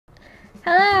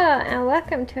Hello and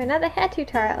welcome to another hair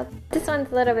tutorial. This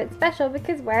one's a little bit special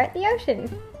because we're at the ocean.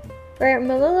 We're at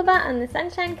Mooloolaba on the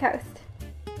Sunshine Coast.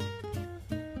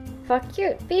 For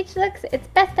cute beach looks, it's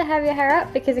best to have your hair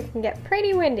up because it can get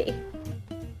pretty windy.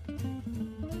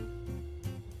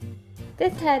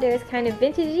 This hairdo is kind of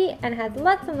vintagey and has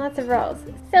lots and lots of rolls,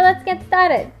 so let's get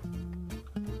started!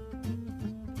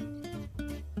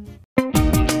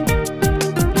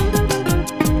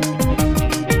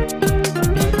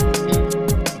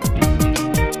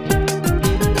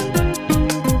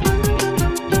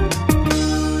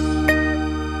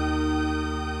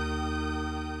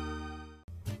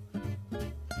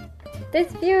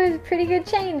 This view is a pretty good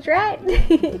change, right?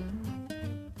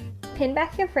 Pin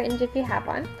back your fringe if you have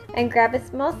one, and grab a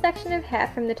small section of hair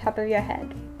from the top of your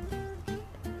head.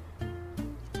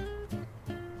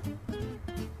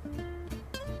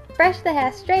 Brush the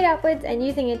hair straight upwards and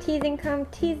using a teasing comb,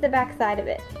 tease the back side of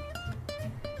it.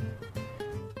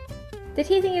 The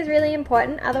teasing is really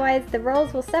important, otherwise the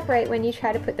rolls will separate when you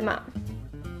try to put them up.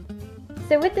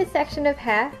 So with this section of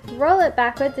hair, roll it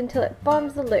backwards until it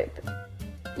forms a loop.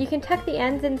 You can tuck the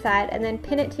ends inside and then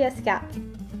pin it to your scalp.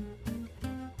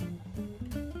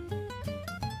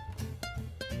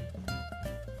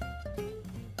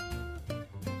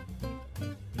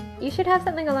 You should have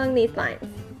something along these lines.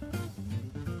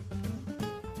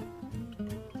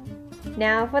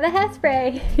 Now for the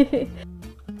hairspray!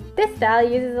 This style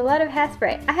uses a lot of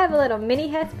hairspray. I have a little mini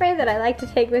hairspray that I like to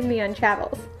take with me on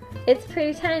travels. It's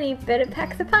pretty tiny, but it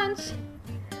packs a punch!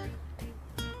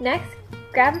 Next,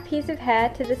 grab a piece of hair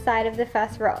to the side of the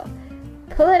first roll.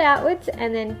 Pull it outwards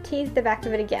and then tease the back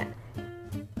of it again.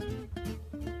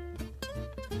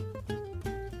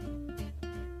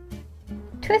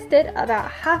 Twist it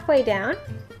about halfway down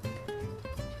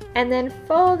and then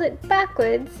fold it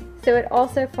backwards so it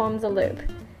also forms a loop.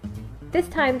 This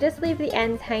time just leave the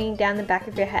ends hanging down the back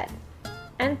of your head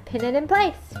and pin it in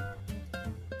place.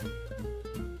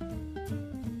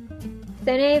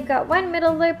 So now you've got one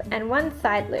middle loop and one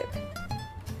side loop.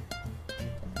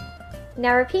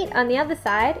 Now repeat on the other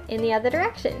side in the other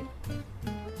direction.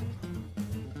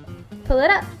 Pull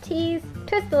it up, tease,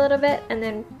 twist a little bit, and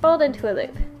then fold into a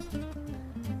loop.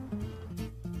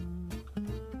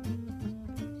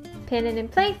 Pin it in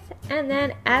place, and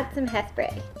then add some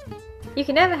hairspray. You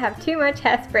can never have too much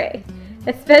hairspray,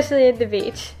 especially at the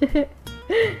beach.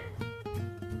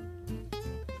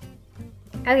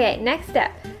 Okay, next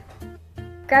step.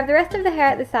 Grab the rest of the hair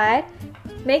at the side,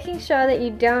 making sure that you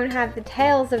don't have the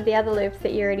tails of the other loops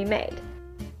that you already made.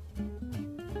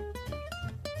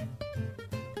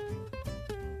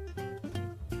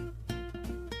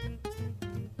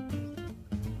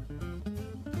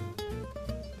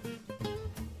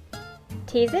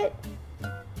 Tease it.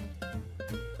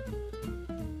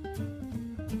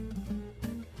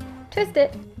 Twist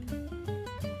it.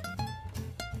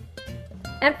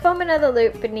 And form another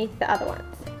loop beneath the other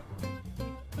ones.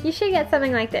 You should get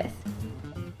something like this.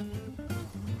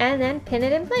 And then pin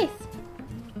it in place.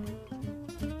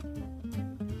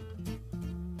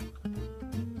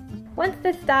 Once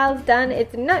this style's done,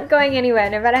 it's not going anywhere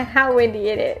no matter how windy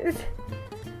it is.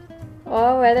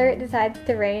 Or whether it decides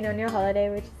to rain on your holiday,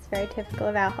 which is very typical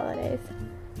of our holidays.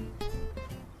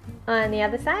 On the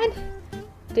other side,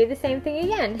 do the same thing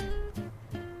again.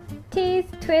 Tease,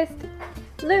 twist,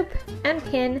 loop, and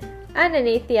pin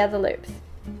underneath the other loops.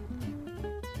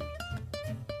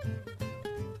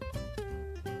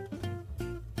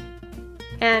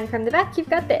 And from the back you've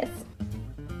got this.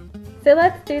 So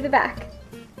let's do the back.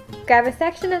 Grab a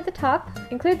section at the top,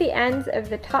 include the ends of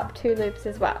the top two loops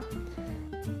as well.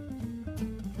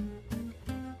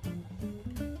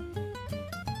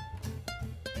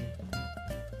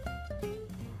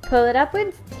 Pull it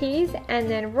upwards, tease, and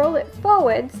then roll it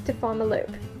forwards to form a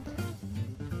loop.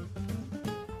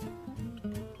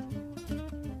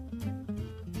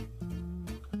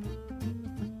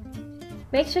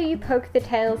 Make sure you poke the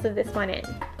tails of this one in.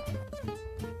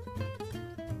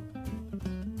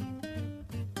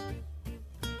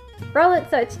 Roll it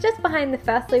so it's just behind the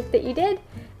first loop that you did,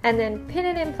 and then pin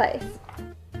it in place.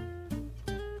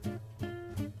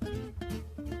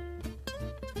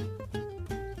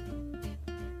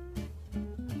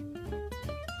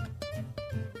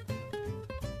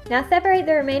 Now separate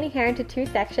the remaining hair into two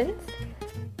sections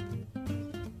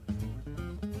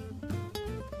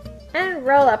and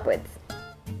roll upwards.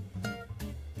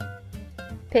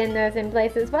 Pin those in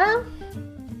place as well.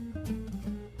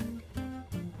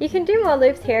 You can do more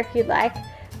loops here if you'd like,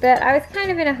 but I was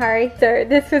kind of in a hurry, so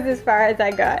this was as far as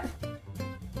I got.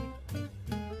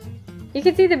 You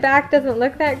can see the back doesn't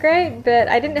look that great, but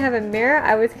I didn't have a mirror.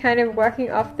 I was kind of working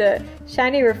off the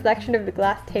shiny reflection of the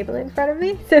glass table in front of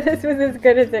me, so this was as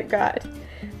good as it got.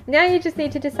 Now you just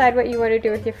need to decide what you want to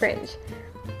do with your fringe.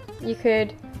 You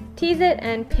could tease it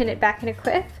and pin it back in a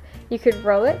quiff, you could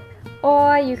roll it,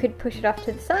 or you could push it off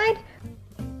to the side,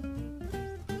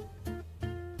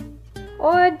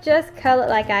 or just curl it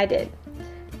like I did.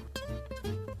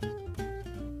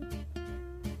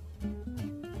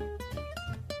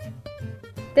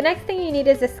 The next thing you need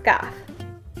is a scarf.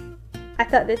 I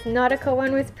thought this nautical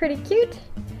one was pretty cute.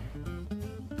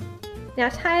 Now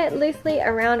tie it loosely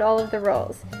around all of the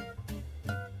rolls.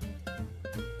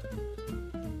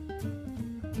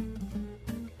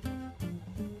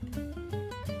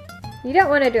 You don't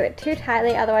want to do it too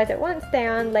tightly, otherwise it won't stay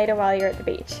on later while you're at the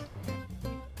beach.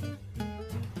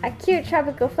 A cute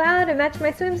tropical flower to match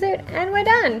my swimsuit, and we're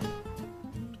done!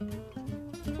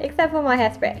 Except for my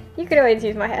hairspray. You could always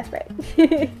use my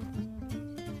hairspray.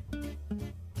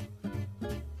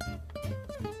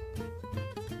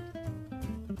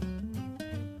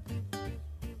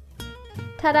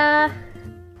 Ta-da!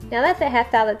 Now that's a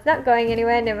hairstyle that's not going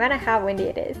anywhere no matter how windy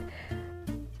it is.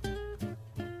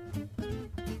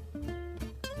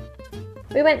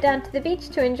 We went down to the beach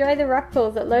to enjoy the rock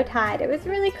pools at low tide. It was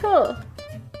really cool.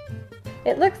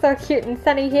 It looks so cute and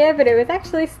sunny here, but it was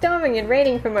actually storming and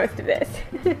raining for most of this.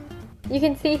 You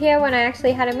can see here when I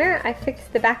actually had a mirror, I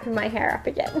fixed the back of my hair up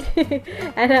again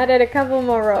and added a couple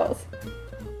more rolls.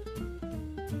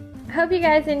 I hope you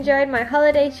guys enjoyed my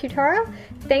holiday tutorial.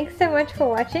 Thanks so much for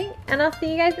watching, and I'll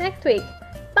see you guys next week.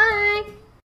 Bye!